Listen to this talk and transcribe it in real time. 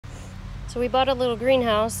So we bought a little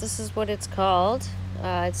greenhouse. This is what it's called.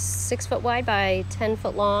 It's 6 foot wide by 10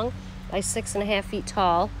 foot long by 6.5 feet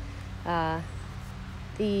tall.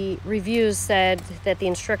 The reviews said that the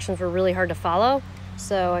instructions were really hard to follow,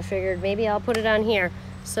 so I figured maybe I'll put it on here.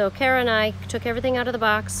 So Kara and I took everything out of the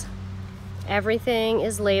box. Everything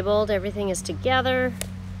is labeled, everything is together.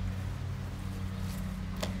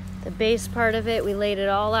 The base part of it, we laid it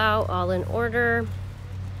all out, all in order.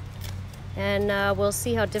 And we'll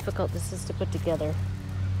see how difficult this is to put together.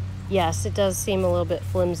 Yes, it does seem a little bit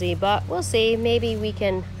flimsy, but we'll see. Maybe we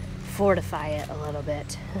can fortify it a little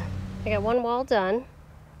bit. I got one wall done.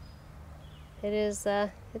 It is,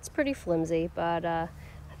 it's pretty flimsy, but I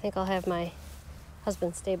think I'll have my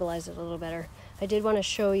husband stabilize it a little better. I did want to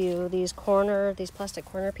show you these plastic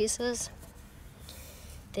corner pieces.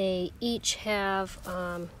 They each have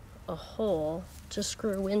a hole to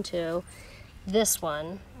screw into. This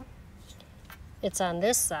one, it's on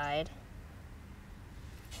this side,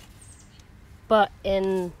 but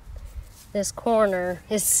in this corner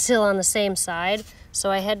is still on the same side, so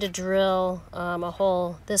I had to drill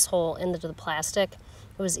this hole into the plastic.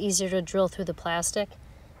 It was easier to drill through the plastic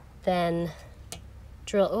than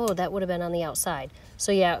oh, that would have been on the outside.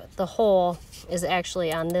 So yeah, the hole is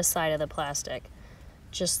actually on this side of the plastic,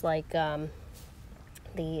 just like the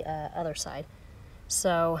other side.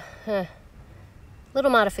 So little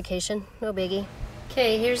modification, no biggie.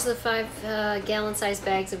 Okay, here's the 5 gallon size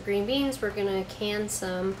bags of green beans. We're gonna can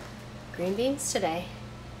some green beans today.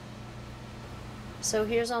 So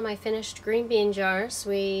here's all my finished green bean jars.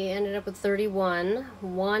 We ended up with 31.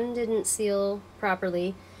 One didn't seal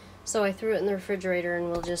properly, so I threw it in the refrigerator and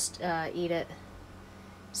we'll just eat it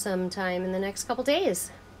sometime in the next couple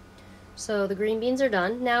days. So the green beans are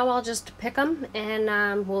done. Now I'll just pick them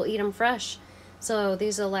and we'll eat them fresh. So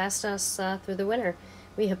these will last us through the winter.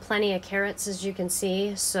 We have plenty of carrots, as you can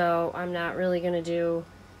see, so I'm not really going to do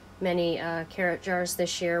many carrot jars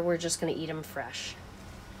this year. We're just going to eat them fresh.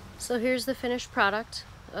 So here's the finished product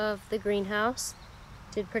of the greenhouse.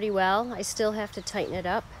 Did pretty well. I still have to tighten it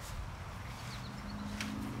up.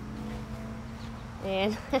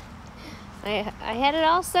 And I had it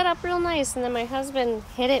all set up real nice, and then my husband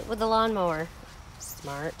hit it with the lawnmower.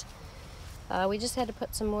 Smart. We just had to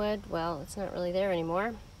put some wood. Well, it's not really there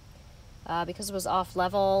anymore because it was off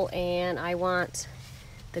level, and I want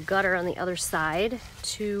the gutter on the other side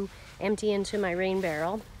to empty into my rain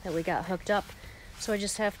barrel that we got hooked up. So I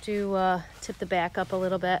just have to tip the back up a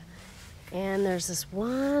little bit. And there's this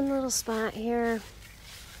one little spot here,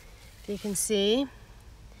 if you can see.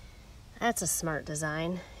 That's a smart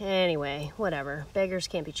design. Anyway, whatever. Beggars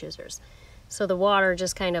can't be choosers. So the water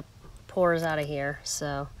just kind of pours out of here.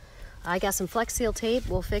 So I got some Flex Seal tape.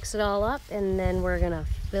 We'll fix it all up, and then we're gonna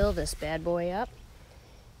fill this bad boy up.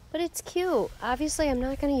 But it's cute. Obviously, I'm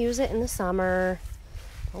not gonna use it in the summer.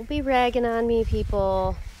 Don't be ragging on me,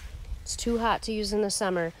 people. It's too hot to use in the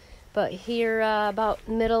summer. But here, about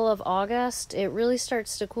middle of August, it really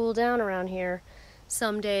starts to cool down around here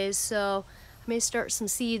some days. So I may start some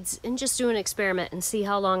seeds and just do an experiment and see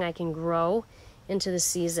how long I can grow into the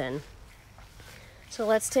season. So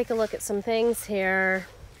let's take a look at some things here.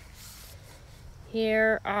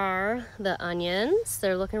 Here are the onions.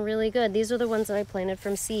 They're looking really good. These are the ones that I planted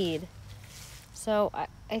from seed. So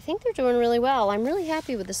I think they're doing really well. I'm really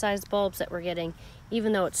happy with the size bulbs that we're getting,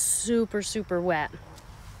 even though it's super, super wet.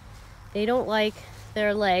 They don't like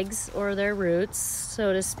their legs or their roots,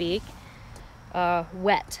 so to speak,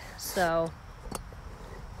 wet. So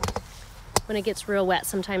when it gets real wet,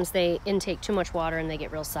 sometimes they intake too much water and they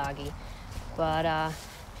get real soggy. But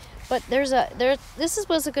this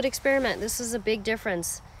was a good experiment. This is a big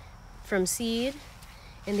difference from seed,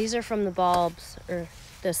 and these are from the bulbs, or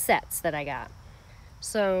the sets that I got.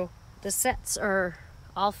 So the sets are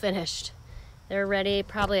all finished. They're ready.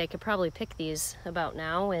 I could probably pick these about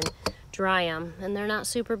now and dry them, and they're not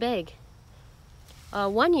super big.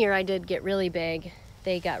 One year I did get really big.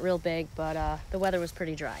 They got real big, but the weather was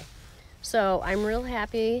pretty dry. So I'm real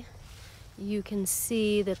happy. You can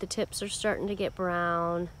see that the tips are starting to get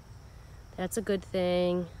brown. That's a good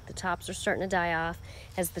thing. The tops are starting to die off.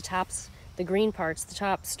 As the green parts, the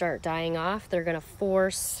tops start dying off, they're gonna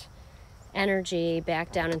force energy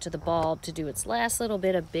back down into the bulb to do its last little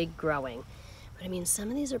bit of big growing. But I mean, some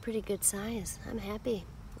of these are pretty good size. I'm happy.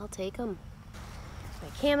 I'll take them. My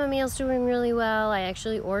chamomile's doing really well. I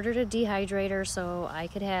actually ordered a dehydrator so I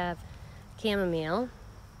could have chamomile.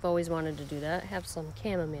 I've always wanted to do that. Have some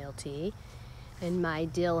chamomile tea. And my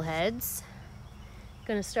dill heads.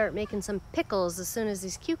 Gonna start making some pickles as soon as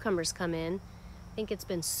these cucumbers come in. I think it's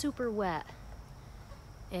been super wet.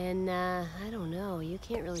 And I don't know, you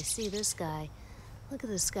can't really see this guy. Look at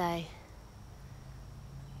this guy.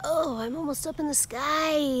 Oh, I'm almost up in the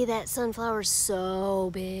sky. That sunflower's so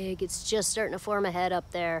big. It's just starting to form a head up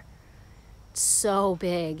there. It's so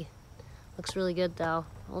big. Looks really good though.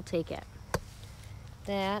 I'll take it.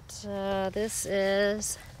 This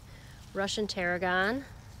is Russian tarragon.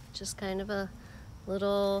 Just kind of a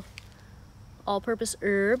little all-purpose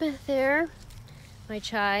herb there. My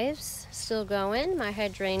chives still going. My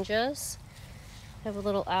hydrangeas. Have a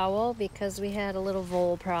little owl because we had a little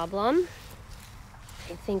vole problem.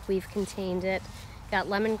 I think we've contained it. Got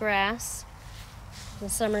lemongrass, the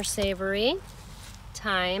summer savory,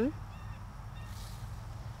 thyme.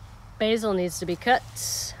 Basil needs to be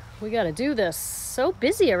cut. We gotta do this. So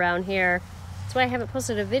busy around here. That's why I haven't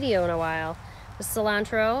posted a video in a while. The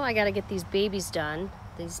cilantro, I gotta get these babies done.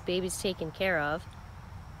 These babies taken care of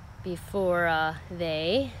before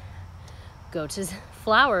they go to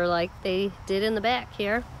flower like they did in the back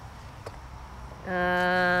here.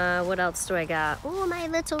 What else do I got? Oh, my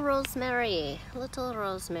little rosemary. Little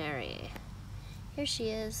rosemary. Here she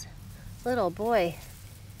is. Little boy.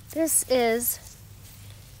 This is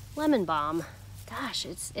lemon balm. Gosh,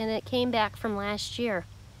 it came back from last year.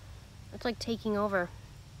 It's like taking over.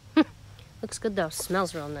 Looks good though.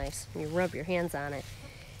 Smells real nice when you rub your hands on it.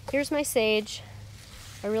 Here's my sage.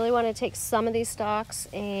 I really want to take some of these stalks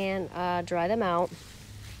and dry them out.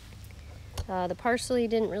 The parsley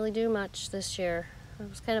didn't really do much this year. I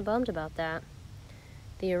was kind of bummed about that.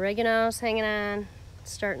 The oregano's hanging on.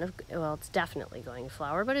 It's starting to, well, it's definitely going to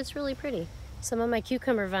flower, but it's really pretty. Some of my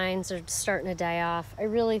cucumber vines are starting to die off. I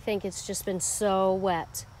really think it's just been so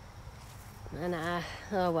wet. And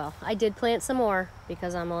oh well, I did plant some more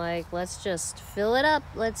because I'm like, let's just fill it up.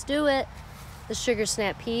 Let's do it. The sugar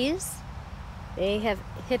snap peas, they have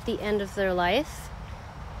hit the end of their life.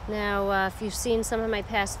 Now, if you've seen some of my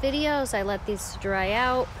past videos, I let these dry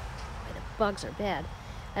out. Boy, the bugs are bad.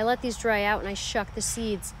 I let these dry out and I shuck the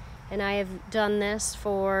seeds. And I have done this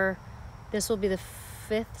this will be the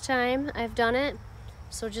 5th time I've done it.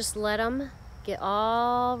 So just let them get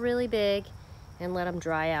all really big and let them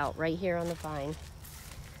dry out right here on the vine.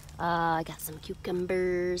 I got some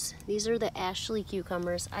cucumbers. These are the Ashley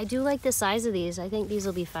cucumbers. I do like the size of these. I think these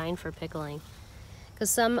will be fine for pickling. Because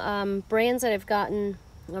some brands that I've gotten,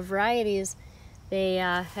 varieties, they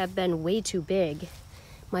have been way too big.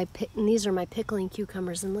 And these are my pickling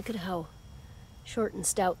cucumbers, and look at how short and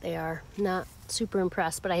stout they are. Not super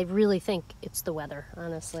impressed, but I really think it's the weather,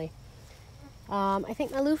 honestly. I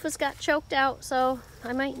think my loofahs got choked out, so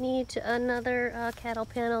I might need another cattle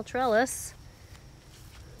panel trellis.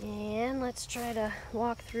 And let's try to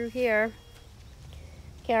walk through here.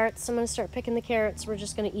 Carrots, I'm going to start picking the carrots. We're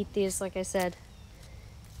just going to eat these, like I said.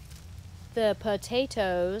 The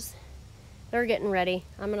potatoes, they're getting ready.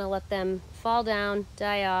 I'm going to let them fall down,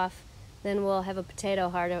 die off, then we'll have a potato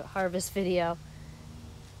harvest video.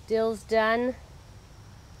 Dill's done.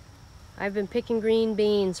 I've been picking green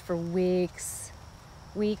beans for weeks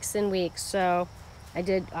and weeks. So I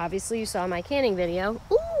did, obviously you saw my canning video.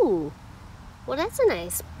 Ooh, well that's a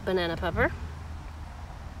nice banana pepper.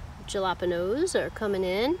 Jalapenos are coming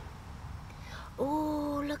in.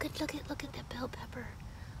 Oh, look at that bell pepper.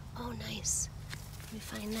 Oh, nice. Let me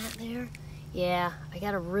find that there. Yeah, I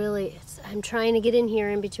gotta really, I'm trying to get in here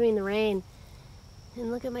in between the rain.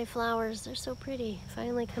 And look at my flowers, they're so pretty.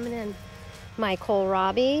 Finally coming in. My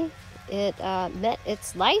kohlrabi, it met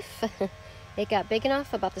its life. It got big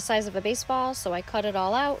enough, about the size of a baseball, so I cut it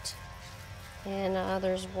all out. And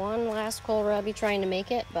there's one last kohlrabi trying to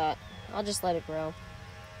make it, but I'll just let it grow.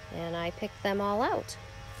 And I picked them all out.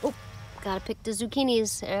 Oh, gotta pick the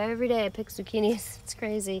zucchinis. Every day I pick zucchinis. It's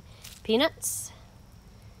crazy. Peanuts.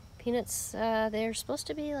 Peanuts, they're supposed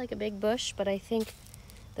to be like a big bush, but I think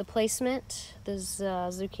the placement, the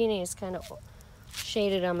zucchinis kind of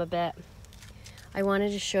shaded them a bit. I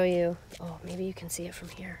wanted to show you, oh, maybe you can see it from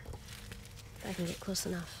here, if I can get close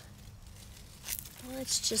enough.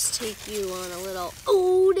 Let's just take you on a little,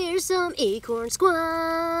 oh, there's some acorn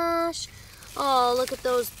squash. Oh, look at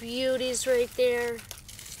those beauties right there.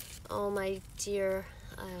 Oh my dear,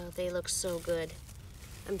 they look so good.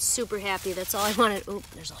 I'm super happy, that's all I wanted. Oh,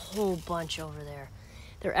 there's a whole bunch over there.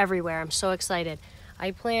 They're everywhere, I'm so excited.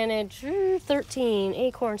 I planted 13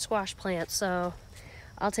 acorn squash plants, so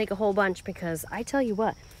I'll take a whole bunch because I tell you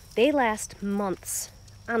what, they last months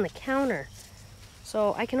on the counter.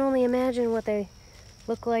 So I can only imagine what they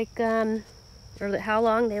look like, or how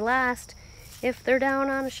long they last if they're down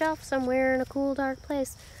on a shelf somewhere in a cool, dark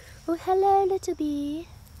place. Oh, hello, little bee.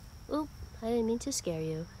 Oh, I didn't mean to scare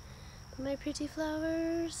you. But my pretty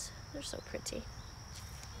flowers, they're so pretty.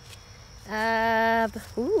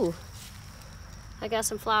 Ooh, I got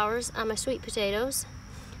some flowers on my sweet potatoes.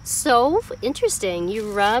 So interesting.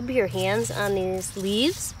 You rub your hands on these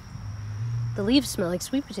leaves. The leaves smell like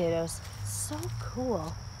sweet potatoes. So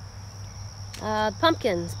cool.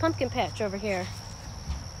 Pumpkins, pumpkin patch over here.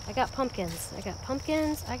 I got pumpkins. I got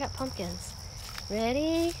pumpkins. I got pumpkins.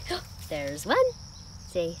 Ready? There's one.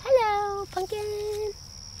 Say hello, pumpkin.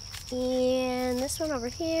 And this one over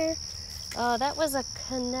here. That was a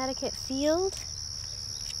Connecticut field.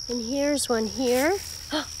 And here's one here.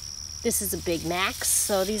 This is a Big Max,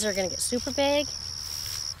 so these are gonna get super big.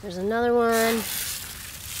 There's another one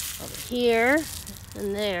over here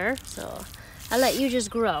and there. So I'll let you just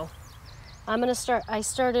grow. I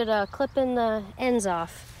started clipping the ends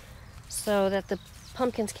off so that the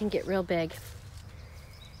pumpkins can get real big.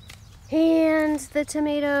 And the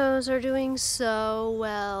tomatoes are doing so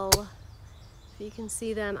well. If you can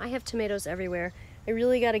see them, I have tomatoes everywhere. I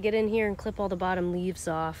really got to get in here and clip all the bottom leaves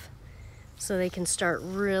off so they can start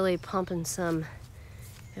really pumping some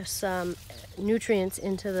nutrients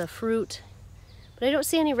into the fruit. But I don't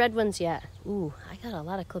see any red ones yet. Ooh, I got a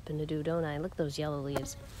lot of clipping to do, don't I? Look at those yellow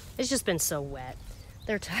leaves. It's just been so wet.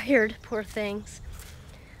 They're tired, poor things.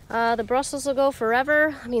 The Brussels will go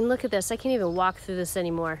forever. I mean, look at this. I can't even walk through this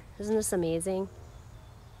anymore. Isn't this amazing?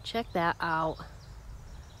 Check that out.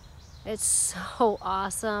 It's so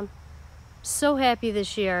awesome. So happy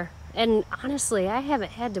this year. And honestly, I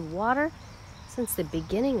haven't had to water since the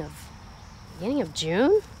beginning of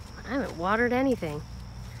June. I haven't watered anything.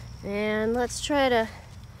 And let's try to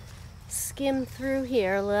skim through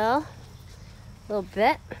here a little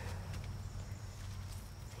bit.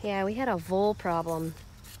 Yeah, we had a vole problem.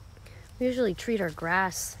 We usually treat our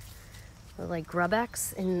grass with like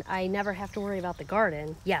Grub-X, and I never have to worry about the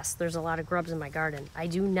garden. Yes, there's a lot of grubs in my garden. I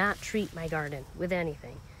do not treat my garden with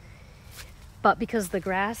anything. But because the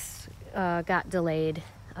grass got delayed,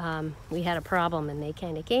 we had a problem, and they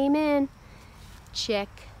kind of came in.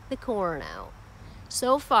 Check the corn out.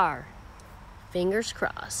 So far, fingers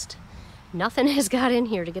crossed, nothing has got in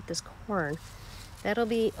here to get this corn. That'll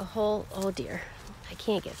be a whole, oh dear, I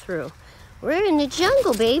can't get through. We're in the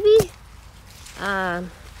jungle, baby.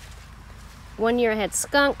 One year I had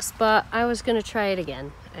skunks, but I was gonna try it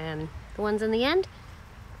again. And the ones in the end,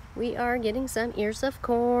 we are getting some ears of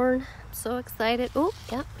corn. I'm so excited. Oh,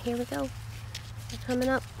 yep, here we go. They're coming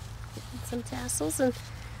up. Getting some tassels, and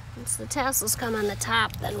once the tassels come on the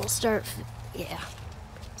top, then we'll start, yeah.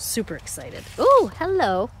 Super excited. Oh,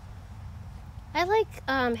 hello. I like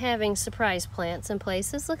having surprise plants in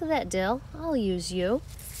places. Look at that dill. I'll use you.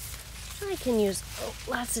 I can use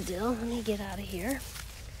lots of dill. Let me get out of here.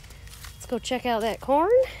 Let's go check out that corn.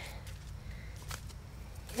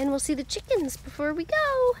 And we'll see the chickens before we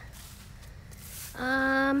go.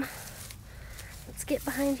 Let's get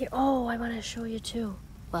behind here. Oh, I want to show you too.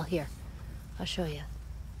 Well, here, I'll show you.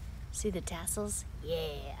 See the tassels?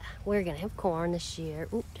 Yeah, we're gonna have corn this year.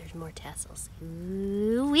 Ooh, there's more tassels.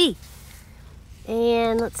 Ooh-wee.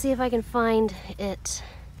 And let's see if I can find it.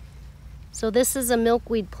 So this is a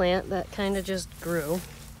milkweed plant that kind of just grew.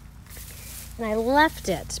 And I left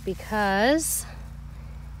it because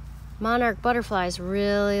monarch butterflies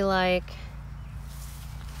really like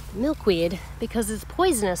milkweed because it's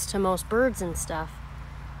poisonous to most birds and stuff.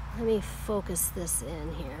 Let me focus this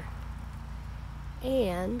in here.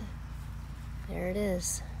 And there it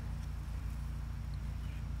is.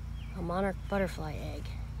 A monarch butterfly egg.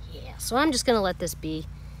 Yeah, so I'm just gonna let this be.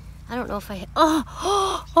 I don't know if I,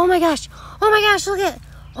 oh my gosh, look at it.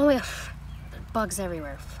 Oh my gosh, bugs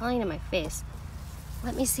everywhere, flying in my face.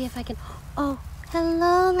 Let me see if I can, oh,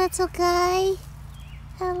 hello little guy.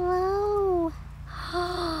 Hello.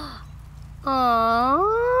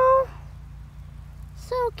 Aww,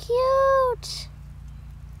 so cute.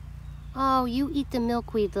 Oh, you eat the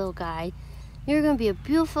milkweed, little guy. You're gonna be a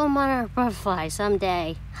beautiful monarch butterfly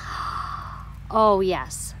someday. Oh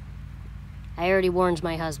yes. I already warned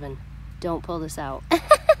my husband. Don't pull this out.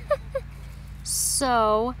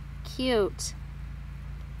 So cute.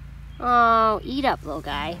 Oh, eat up, little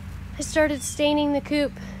guy. I started staining the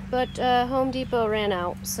coop, but Home Depot ran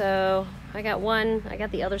out. So I got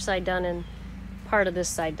the other side done and part of this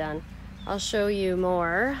side done. I'll show you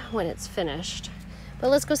more when it's finished. But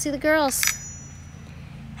let's go see the girls.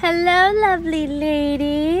 Hello, lovely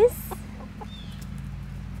ladies.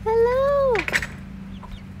 Hello.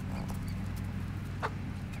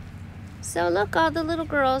 So look, all the little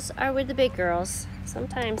girls are with the big girls.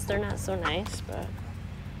 Sometimes they're not so nice, but...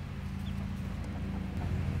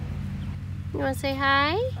 You want to say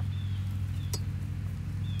hi? You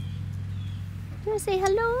want to say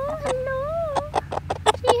hello? Hello?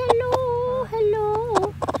 Say hello,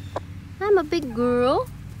 hello. I'm a big girl.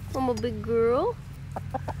 I'm a big girl.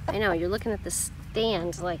 I know, you're looking at this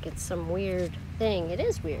stand like it's some weird thing. It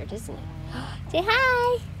is weird, isn't it? Say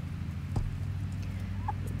hi!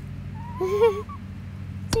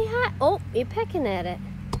 Say hi! Oh, you're pecking at it.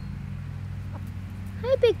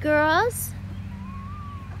 Hi, big girls.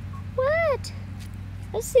 What?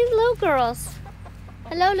 Let's see the little girls.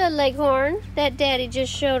 Hello, little leghorn that Daddy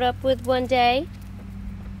just showed up with one day.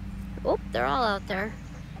 Oh, they're all out there.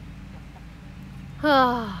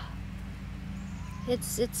 Ah,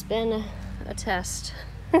 it's been a test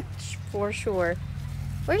for sure.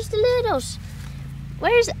 Where's the littles?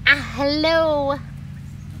 Where's hello?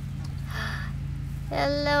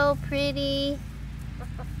 Hello, pretty.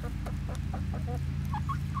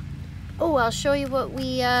 Oh, I'll show you what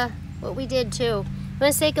we did too. You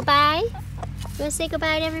wanna say goodbye? You wanna say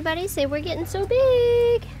goodbye to everybody? Say we're getting so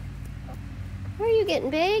big. Where are you getting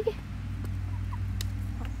big?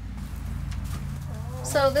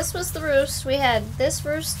 So this was the roost. We had this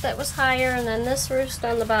roost that was higher and then this roost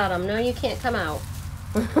on the bottom. No, you can't come out.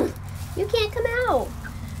 You can't come out.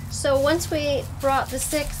 So once we brought the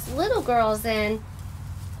 6 little girls in,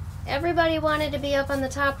 everybody wanted to be up on the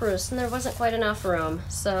top roost and there wasn't quite enough room.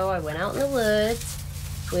 So I went out in the woods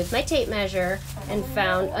with my tape measure and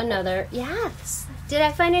found another, yes. Did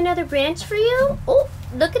I find another branch for you? Oh,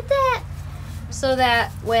 look at that. So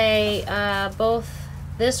that way both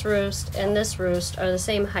this roost and this roost are the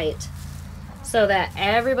same height so that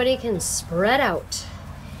everybody can spread out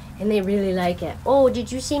and they really like it. Oh,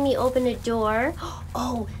 did you see me open a door?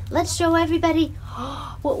 Oh, let's show everybody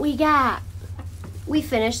what we got. We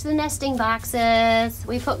finished the nesting boxes.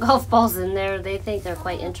 We put golf balls in there. They think they're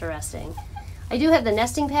quite interesting. I do have the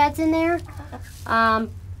nesting pads in there,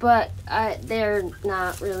 but they're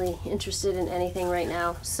not really interested in anything right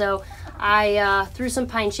now. So I threw some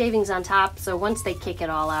pine shavings on top, so once they kick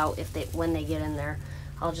it all out, when they get in there,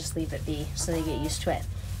 I'll just leave it be so they get used to it.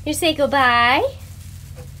 You say goodbye.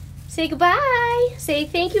 Say goodbye. Say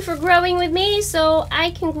thank you for growing with me so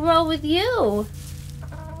I can grow with you.